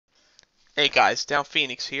Hey guys, Down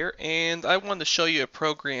Phoenix here, and I wanted to show you a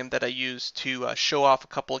program that I use to show off a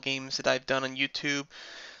couple of games that I've done on YouTube.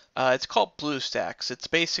 It's called Bluestacks. It's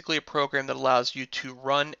basically a program that allows you to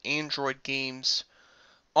run Android games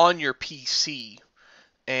on your PC.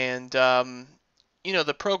 And,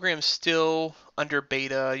 the program's still under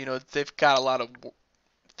beta. They've got a lot of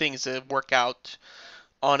things that work out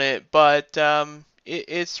on it, but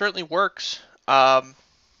it certainly works.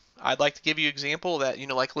 I'd like to give you an example that,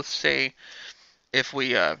 like let's say if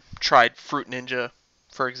we tried Fruit Ninja,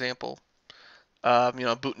 for example.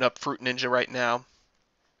 Booting up Fruit Ninja right now.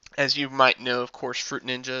 As you might know, of course, Fruit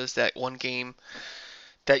Ninja is that one game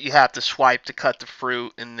that you have to swipe to cut the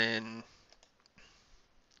fruit, and then,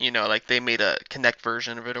 like they made a Connect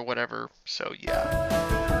version of it or whatever. So,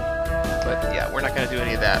 yeah. But, yeah, we're not going to do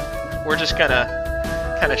any of that. We're just going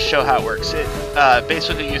to kind of show how it works. It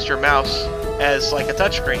basically uses your mouse as like a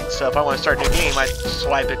touchscreen. So if I want to start a new game, I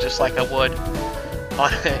swipe it just like I would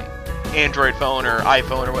on an Android phone or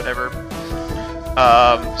iPhone or whatever.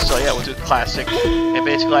 So yeah, we'll do classic, and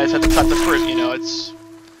basically I just have to cut the fruit.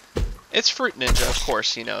 It's Fruit Ninja, of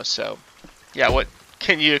course. So yeah, what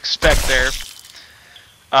can you expect there?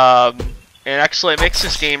 And actually, it makes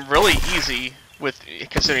this game really easy with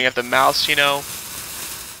considering you have the mouse. I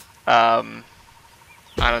don't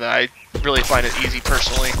know. I really find it easy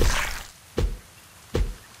personally.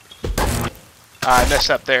 I messed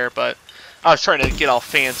up there, but I was trying to get all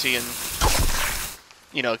fancy and,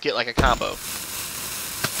 get like a combo.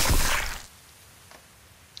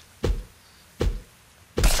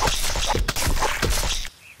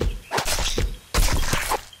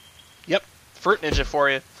 Yep, Fruit Ninja for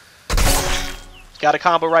you. Got a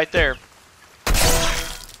combo right there.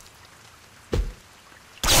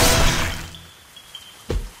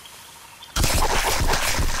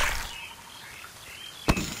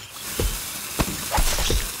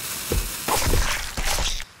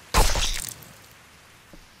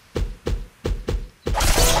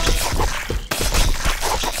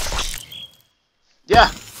 Yeah,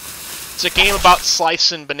 it's a game about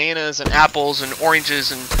slicing bananas and apples and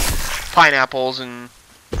oranges and pineapples and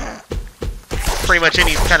pretty much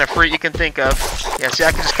any kind of fruit you can think of. Yeah, see,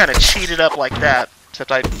 I can just kind of cheat it up like that, except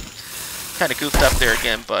I kind of goofed up there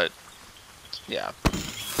again, but yeah.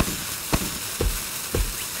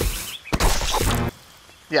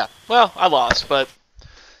 Yeah, well, I lost, but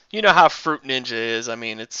you know how Fruit Ninja is. I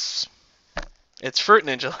mean, it's Fruit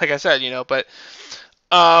Ninja, like I said, but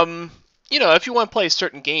if you want to play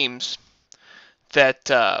certain games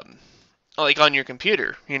that, like on your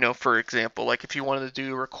computer, for example, like if you wanted to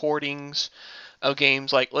do recordings of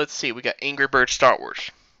games, like let's see, we got Angry Birds Star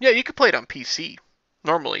Wars. Yeah, you could play it on PC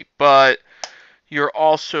normally, but you're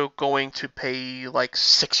also going to pay like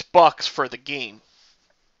 $6 for the game.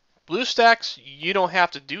 BlueStacks, you don't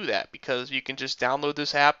have to do that because you can just download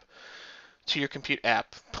this app to your computer.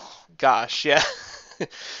 Gosh, yeah.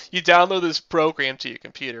 You download this program to your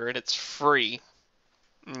computer and it's free.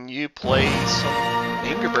 And you play some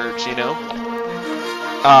Angry Birds, You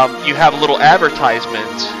have a little advertisement,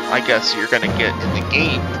 I guess, you're going to get in the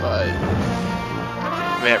game, but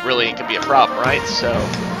I mean, it really can be a problem, right? So,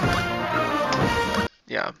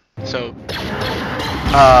 yeah. So, in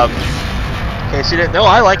case you didn't know,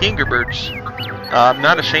 I like Angry Birds. I'm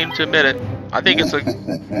not ashamed to admit it. I think it's a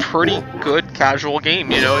pretty good casual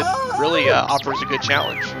game, It really offers a good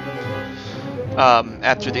challenge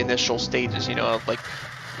after the initial stages, like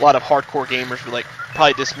a lot of hardcore gamers would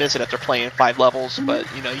probably dismiss it after playing 5 levels, but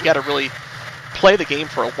you got to really play the game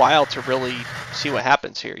for a while to really see what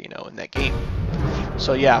happens here, in that game.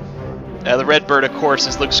 So yeah, the red bird, of course,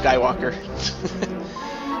 is Luke Skywalker,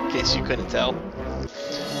 in case you couldn't tell.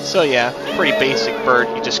 So yeah, pretty basic bird.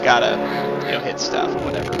 You just gotta, hit stuff or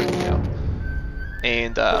whatever,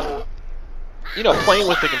 And playing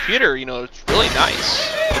with the computer, it's really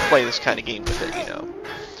nice to play this kind of game with it,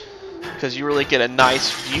 because you really get a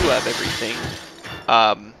nice view of everything.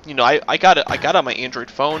 I got it on my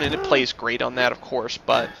Android phone, and it plays great on that, of course.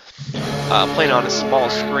 But playing on a small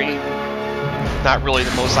screen, not really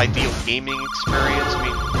the most ideal gaming experience. I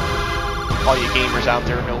mean, all you gamers out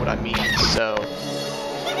there know what I mean. So,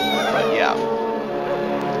 but yeah,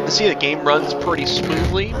 to see the game runs pretty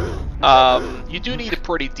smoothly. You do need a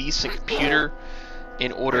pretty decent computer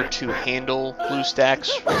in order to handle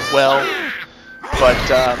BlueStacks well, but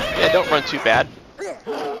yeah, don't run too bad.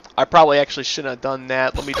 I probably actually shouldn't have done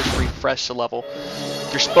that. Let me just refresh the level.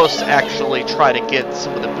 You're supposed to actually try to get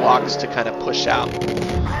some of the blocks to kind of push out.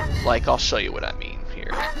 Like, I'll show you what I mean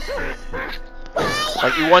here.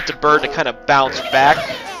 Like, you want the bird to kind of bounce back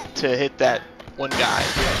to hit that one guy.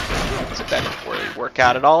 So that didn't really work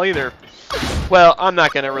out at all either. Well, I'm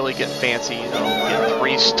not going to really get fancy, you know, get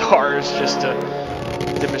 3 stars just to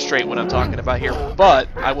demonstrate what I'm talking about here, but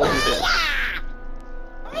I will do this.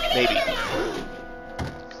 Maybe.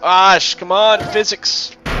 Gosh, come on,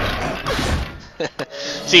 physics.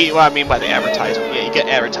 See what I mean by the advertisement. Yeah, you get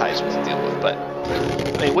advertisements to deal with, but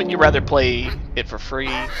I mean, wouldn't you rather play it for free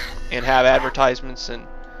and have advertisements and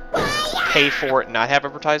pay for it and not have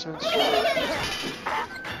advertisements?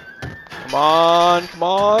 Come on, come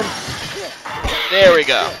on. There we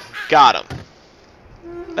go. Got him.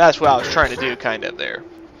 That's what I was trying to do kind of there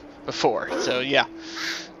before. So, yeah.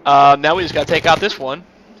 Now we just got to take out this one.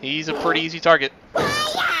 He's a pretty easy target.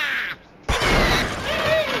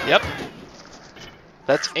 Yep.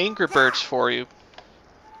 That's Angry Birds for you.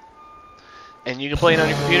 And you can play it on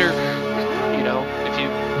your computer, you know, if you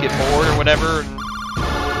get bored or whatever. And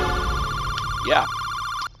yeah.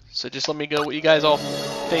 So just let me know what you guys all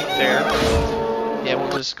think there. Yeah,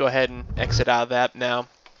 we'll just go ahead and exit out of that now.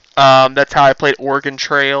 That's how I played Oregon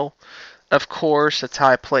Trail, of course. That's how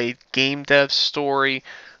I played Game Dev Story.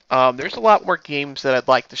 There's a lot more games that I'd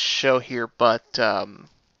like to show here, but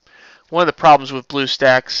one of the problems with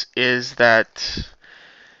BlueStacks is that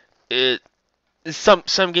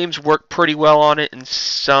some games work pretty well on it and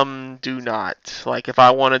some do not. Like if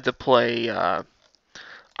I wanted to play, I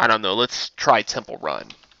don't know, let's try Temple Run.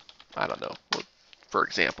 I don't know, for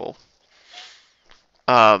example.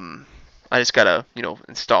 I just gotta, you know,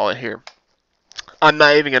 install it here. I'm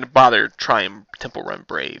not even gonna bother trying Temple Run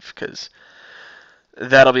Brave because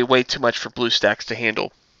that'll be way too much for BlueStacks to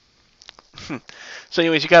handle. So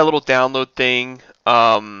anyways, you got a little download thing.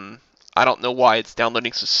 I don't know why it's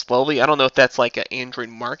downloading so slowly. I don't know if that's like an Android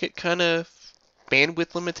Market kind of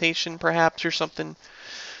bandwidth limitation perhaps or something.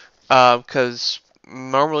 Because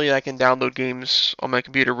normally I can download games on my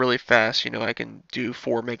computer really fast. You know, I can do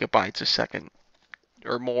 4 megabytes a second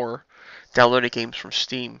or more downloading games from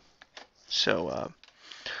Steam. So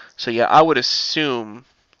yeah, I would assume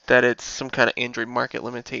that it's some kind of Android Market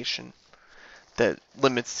limitation that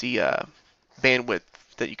limits the bandwidth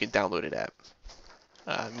that you can download it at.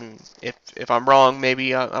 I mean, if I'm wrong,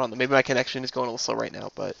 maybe I don't know. Maybe my connection is going a little slow right now,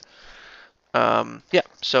 but yeah.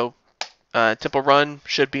 So Temple Run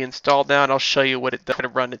should be installed now, and I'll show you what it does to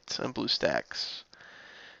run it on BlueStacks.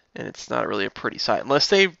 And it's not really a pretty sight unless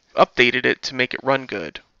they've updated it to make it run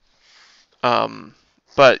good.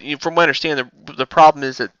 But from what I understand, the problem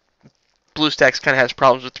is that BlueStacks kind of has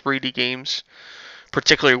problems with 3D games,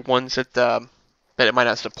 particularly ones that it might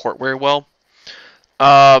not support very well.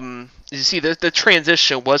 You see, the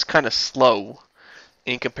transition was kind of slow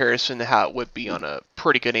in comparison to how it would be on a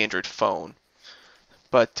pretty good Android phone.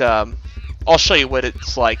 But I'll show you what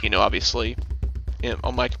it's like, you know, obviously,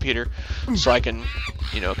 on my computer, so I can,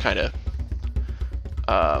 you know, kind of,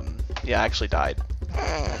 yeah, I actually died.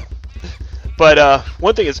 But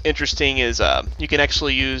one thing that's interesting is you can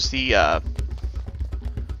actually use the,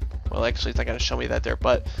 well, actually, it's not going to show me that there,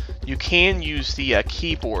 but you can use the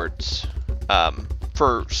keyboards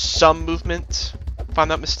for some movement, if I'm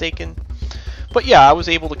not mistaken. But yeah, I was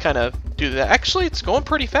able to kind of do that. Actually, it's going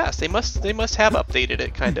pretty fast. They must have updated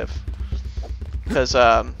it, kind of. Because,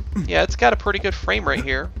 yeah, it's got a pretty good frame rate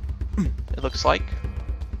here, it looks like.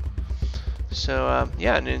 So,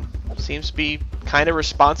 yeah, and it seems to be kind of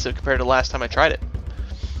responsive compared to the last time I tried it.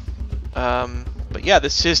 But yeah,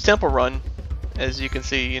 this is Temple Run, as you can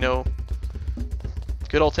see, you know,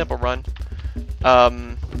 good old Temple Run.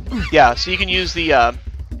 Yeah, so you can use the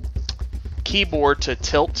keyboard to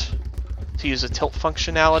tilt, to use the tilt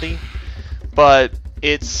functionality, but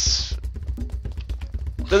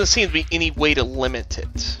doesn't seem to be any way to limit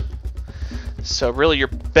it. So really your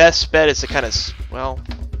best bet is to kind of, well,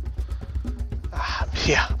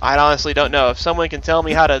 yeah, I honestly don't know. If someone can tell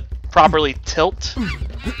me how to properly tilt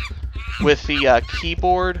with the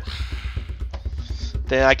keyboard,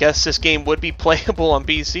 then I guess this game would be playable on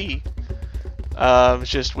PC. It's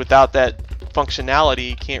just without that functionality,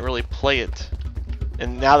 you can't really play it.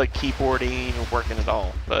 And now the keyboard ain't even working at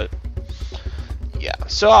all. But yeah,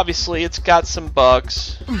 so obviously it's got some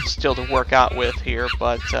bugs still to work out with here,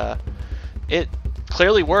 but it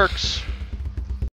clearly works.